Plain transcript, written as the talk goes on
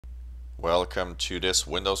Welcome to this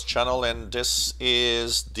Windows channel, and this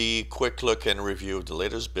is the quick look and review of the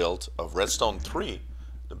latest build of Redstone 3,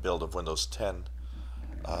 the build of Windows 10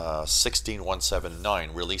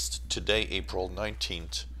 16179, released today, April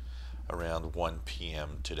 19th, around 1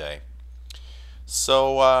 p.m. today.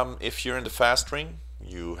 So if you're in the fast ring,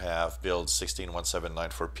 you have build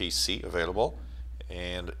 16179 for PC available,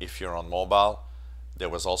 and if you're on mobile, there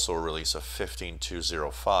was also a release of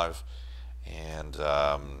 15205, and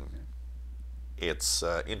it's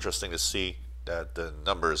interesting to see that the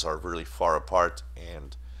numbers are really far apart.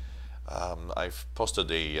 And I've posted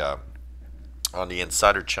on the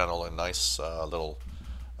Insider channel a nice little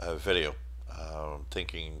video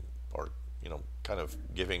thinking, or kind of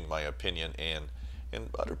giving my opinion and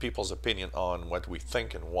other people's opinion on what we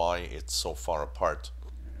think and why it's so far apart.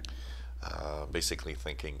 Basically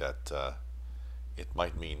thinking that it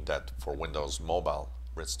might mean that for Windows Mobile,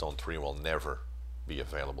 Redstone 3 will never be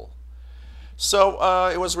available. So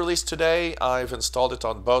it was released today. I've installed it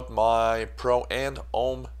on both my Pro and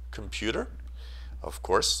Home computer, of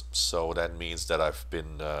course. So that means that I've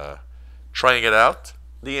been trying it out.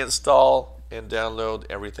 The install and download,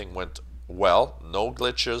 everything went well. No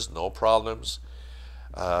glitches, no problems.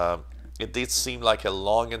 It did seem like a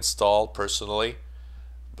long install personally,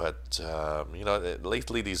 but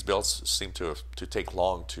lately these builds seem to take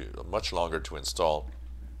much longer to install.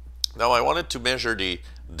 Now I wanted to measure the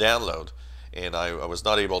download, and I was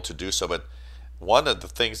not able to do so, but one of the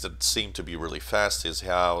things that seemed to be really fast is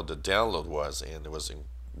how the download was, and it was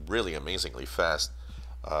really amazingly fast.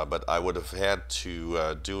 But I would have had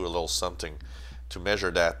to do a little something to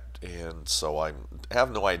measure that, and so I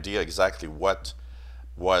have no idea exactly what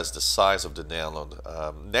was the size of the download.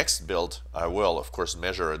 Next build I will of course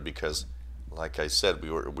measure it, because like I said,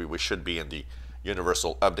 we should be in the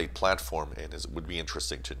universal update platform, and it would be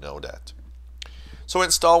interesting to know that. So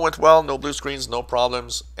install went well, no blue screens, no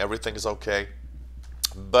problems, everything is okay.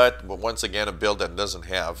 But once again, a build that doesn't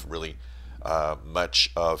have really much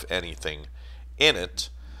of anything in it.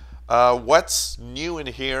 What's new in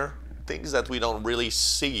here? Things that we don't really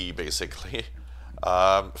see, basically.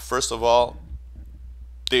 First of all,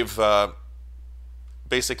 they've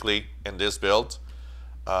basically, in this build,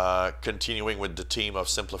 continuing with the theme of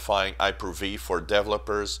simplifying Hyper-V for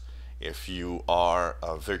developers. If you are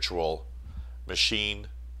a virtual machine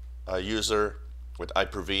user with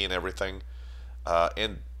Hyper-V and everything,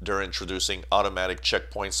 and they're introducing automatic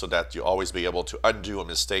checkpoints so that you always be able to undo a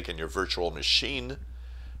mistake in your virtual machine.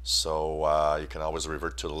 So you can always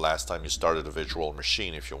revert to the last time you started a virtual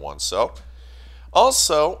machine if you want so.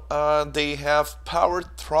 Also, they have power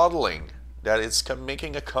throttling that is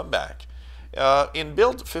making a comeback. In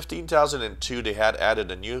build 15002, they had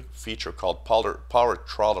added a new feature called power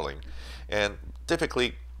throttling, and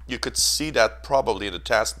typically you could see that probably in the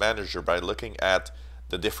task manager by looking at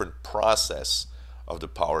the different process of the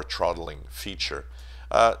power throttling feature.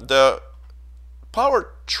 The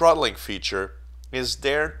power throttling feature is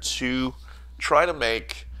there to try to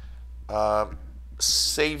make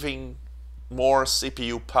saving more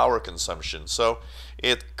CPU power consumption. So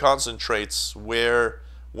it concentrates where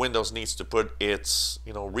Windows needs to put its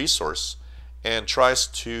resource, and tries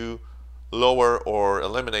to lower or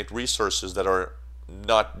eliminate resources that are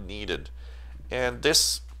not needed. And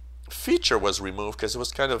this feature was removed because it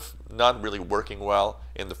was kind of not really working well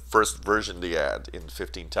in the first version they had in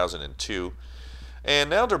 15002. And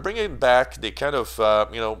now they're bringing it back. They kind of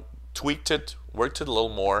tweaked it, worked it a little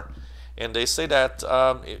more, and they say that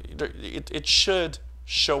it should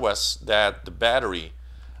show us that the battery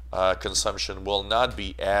consumption will not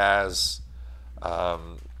be as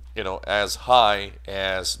as high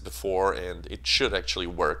as before, and it should actually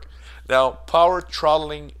work. Now, power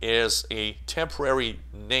throttling is a temporary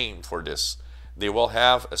name for this. They will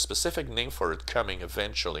have a specific name for it coming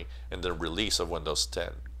eventually in the release of Windows 10.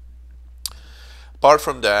 Apart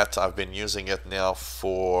from that, I've been using it now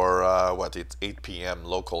for it's 8 p.m.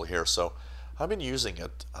 local here, so I've been using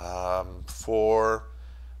it for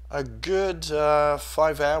a good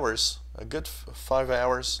 5 hours.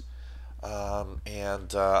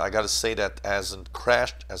 And I gotta say that hasn't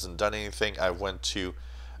crashed, hasn't done anything. I went to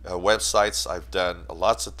websites, I've done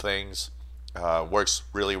lots of things. Works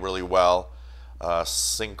really well.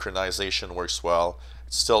 Synchronization works well.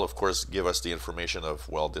 Still, of course, give us the information of,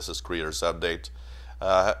 well, this is creator's update.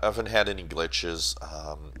 I haven't had any glitches.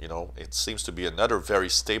 It seems to be another very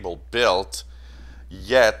stable build.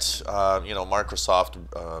 Yet, Microsoft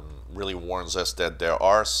really warns us that there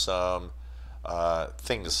are some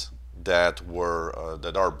things that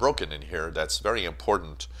are broken in here. That's very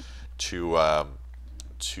important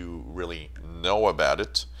to really know about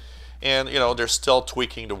it. And you know, they're still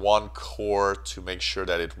tweaking the one core to make sure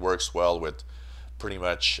that it works well with pretty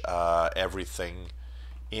much everything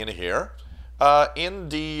in here. In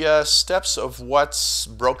the steps of what's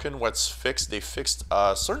broken, what's fixed, they fixed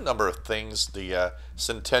a certain number of things. The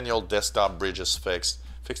Centennial desktop bridge is fixed.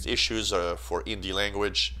 Fixed issues for Indie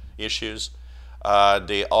language issues.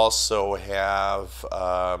 They also have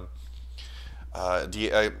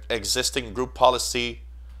the existing group policy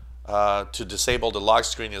to disable the lock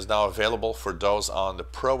screen is now available for those on the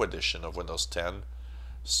Pro edition of Windows 10.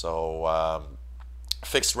 So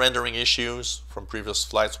fixed rendering issues from previous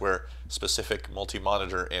flights where specific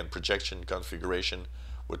multi-monitor and projection configuration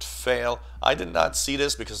would fail. I did not see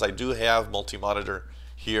this because I do have multi-monitor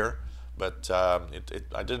here, but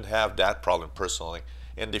I didn't have that problem personally.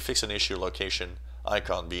 And they fixed an issue location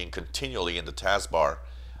icon being continually in the taskbar,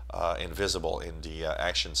 invisible in the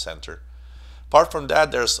Action Center. Apart from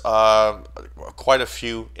that, there's quite a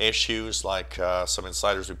few issues, like some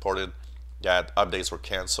insiders reported that updates were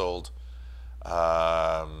canceled.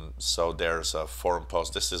 So there's a forum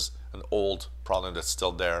post. This is an old problem that's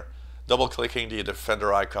still there. Double clicking the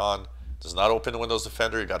Defender icon does not open Windows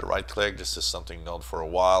Defender. You got to right click. This is something known for a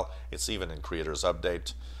while. It's even in Creators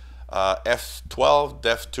Update. F12,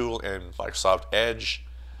 DevTool, and Microsoft Edge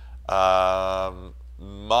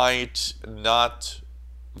might not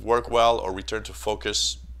work well or return to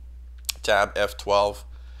focus. Tab F12.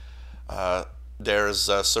 There's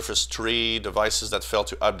Surface 3 devices that fail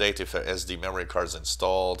to update if a SD memory card is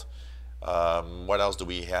installed. What else do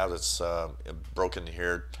we have that's broken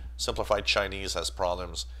here? Simplified Chinese has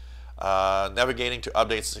problems. Navigating to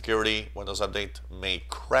update security. Windows Update may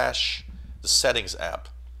crash the Settings app.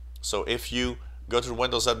 So if you go to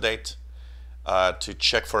Windows Update to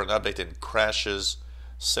check for an update and crashes,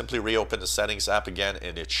 simply reopen the Settings app again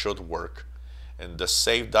and it should work. And the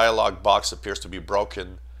Save dialog box appears to be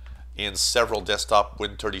broken in several desktop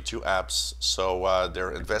Win32 apps, so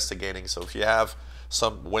they're investigating. So if you have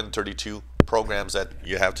some Win32 programs that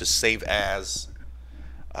you have to save as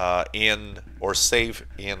in or save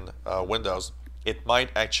in Windows, it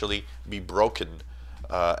might actually be broken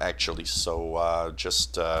actually. So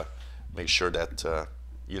just make sure that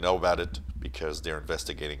you know about it because they're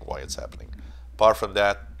investigating why it's happening. Apart from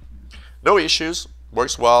that, no issues,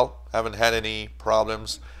 works well, haven't had any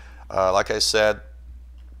problems. Like I said,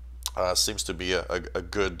 seems to be a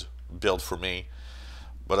good build for me,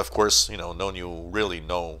 but of course, you know,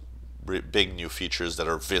 no big new features that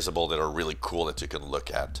are visible, that are really cool, that you can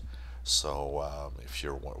look at. So if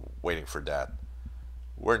you're waiting for that,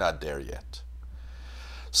 we're not there yet.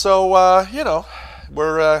 So you know,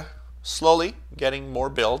 we're slowly getting more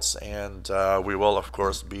builds, and we will of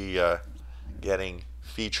course be getting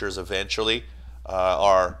features eventually.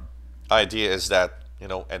 Our idea is that, you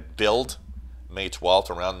know, at build May 12th,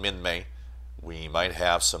 around mid-May, we might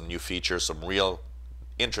have some new features, some real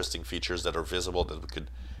interesting features that are visible that we could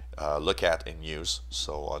look at and use.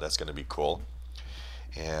 So that's going to be cool.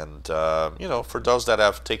 And you know, for those that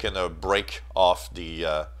have taken a break off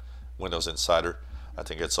the Windows Insider, I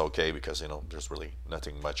think it's okay because, you know, there's really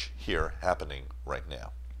nothing much here happening right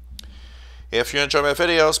now. If you enjoy my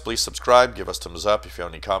videos, please subscribe, give us thumbs up. If you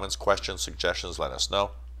have any comments, questions, suggestions, let us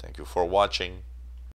know. Thank you for watching.